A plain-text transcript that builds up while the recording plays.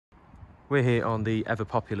We're here on the ever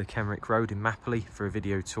popular Kenrick Road in Mapley for a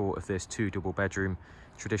video tour of this 2 double bedroom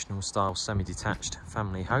traditional style semi-detached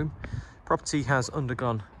family home. Property has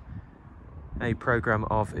undergone a programme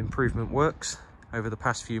of improvement works over the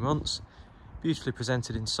past few months. Beautifully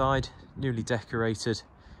presented inside, newly decorated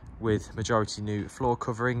with majority new floor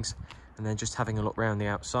coverings, and then just having a look round the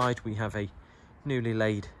outside, we have a newly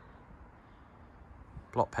laid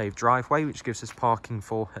block paved driveway which gives us parking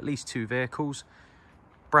for at least 2 vehicles.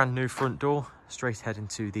 Brand new front door straight ahead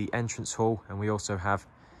into the entrance hall, and we also have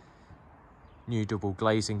new double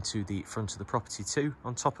glazing to the front of the property too.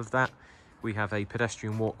 On top of that, we have a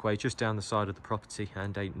pedestrian walkway just down the side of the property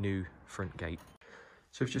and a new front gate.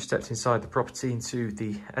 So we've just stepped inside the property into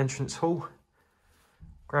the entrance hall.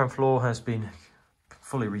 Ground floor has been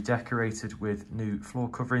fully redecorated with new floor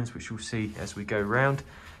coverings, which you'll see as we go round.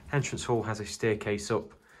 Entrance hall has a staircase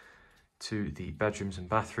up to the bedrooms and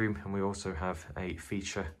bathroom, and we also have a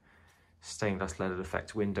feature stained glass leaded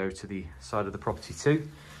effect window to the side of the property too.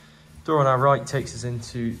 Door on our right takes us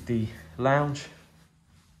into the lounge,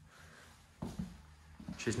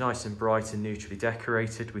 which is nice and bright and neutrally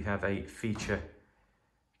decorated. We have a feature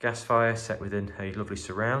gas fire set within a lovely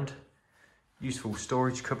surround, useful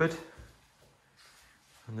storage cupboard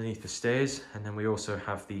underneath the stairs, and then we also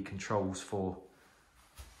have the controls for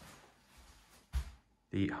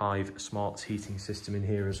the Hive smart heating system in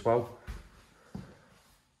here as well.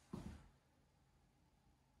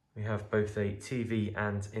 We have both a TV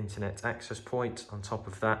and internet access point. On top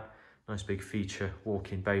of that, nice big feature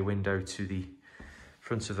walk-in bay window to the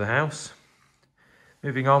front of the house.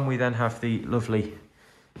 Moving on, we then have the lovely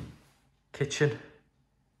kitchen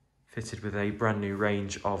fitted with a brand new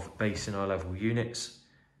range of basin eye level units.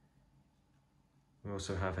 We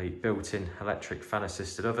also have a built-in electric fan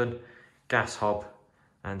assisted oven, gas hob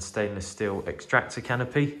and stainless steel extractor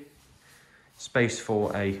canopy. Space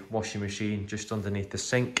for a washing machine just underneath the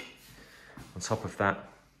sink. On top of that,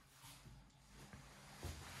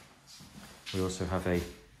 we also have a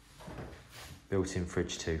built-in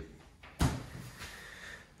fridge too.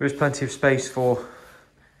 There is plenty of space for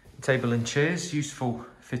table and chairs, useful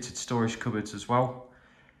fitted storage cupboards as well.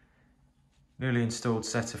 Newly installed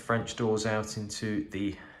set of French doors out into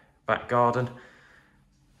the back garden.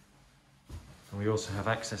 And we also have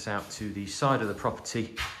access out to the side of the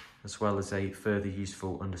property, as well as a further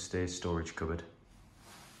useful understairs storage cupboard.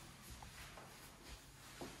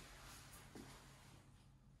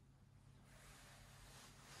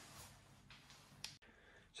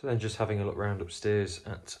 So then just having a look round upstairs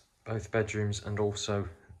at both bedrooms and also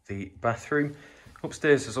the bathroom.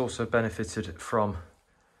 Upstairs has also benefited from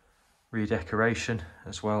redecoration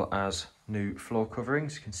as well as new floor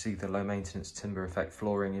coverings. You can see the low maintenance timber effect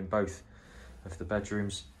flooring in both of the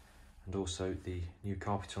bedrooms and also the new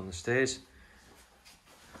carpet on the stairs.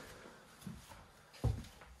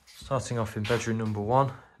 Starting off in bedroom number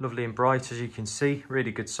 1, lovely and bright as you can see,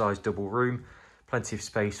 really good sized double room, plenty of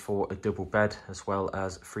space for a double bed as well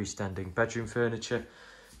as freestanding bedroom furniture,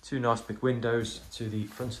 2 nice big windows to the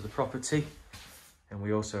front of the property, and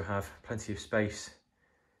we also have plenty of space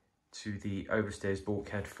to the overstairs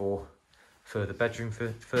bulkhead for further bedroom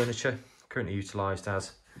furniture, currently utilised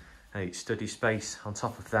as a study space. On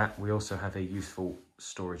top of that, we also have a useful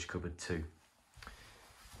storage cupboard too.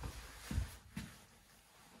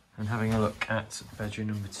 And having a look at bedroom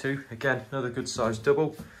number 2, again, another good sized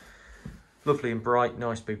double. Lovely and bright,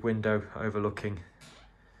 nice big window overlooking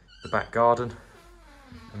the back garden.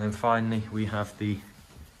 And then finally, we have the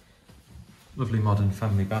lovely modern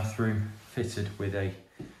family bathroom fitted with a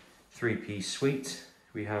 3-piece suite.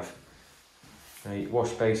 We have a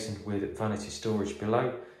wash basin with vanity storage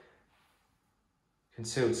below,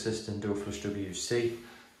 concealed cistern dual flush WC,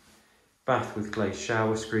 bath with glazed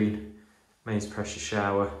shower screen, mains pressure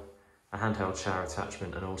shower, a handheld shower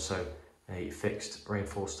attachment, and also a fixed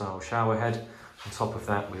rainfall style shower head. On top of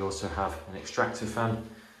that, we also have an extractor fan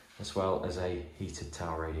as well as a heated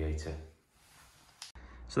towel radiator.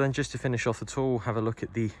 So then just to finish off the tour, we'll have a look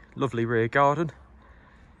at the lovely rear garden.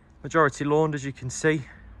 Majority lawned as you can see,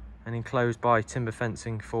 and enclosed by timber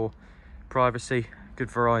fencing for privacy. Good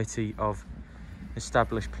variety of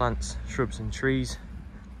established plants, shrubs and trees.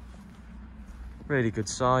 Really good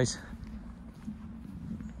size.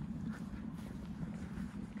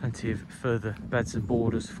 Plenty of further beds and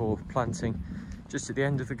borders for planting just at the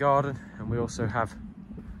end of the garden, and we also have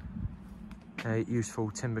a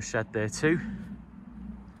useful timber shed there too.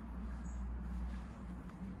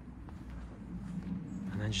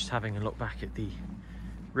 And then just having a look back at the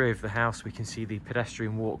rear of the house, we can see the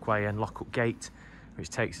pedestrian walkway and lock-up gate which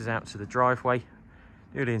takes us out to the driveway.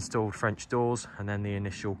 Newly installed French doors, and then the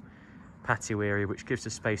initial patio area, which gives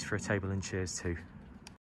us space for a table and chairs too.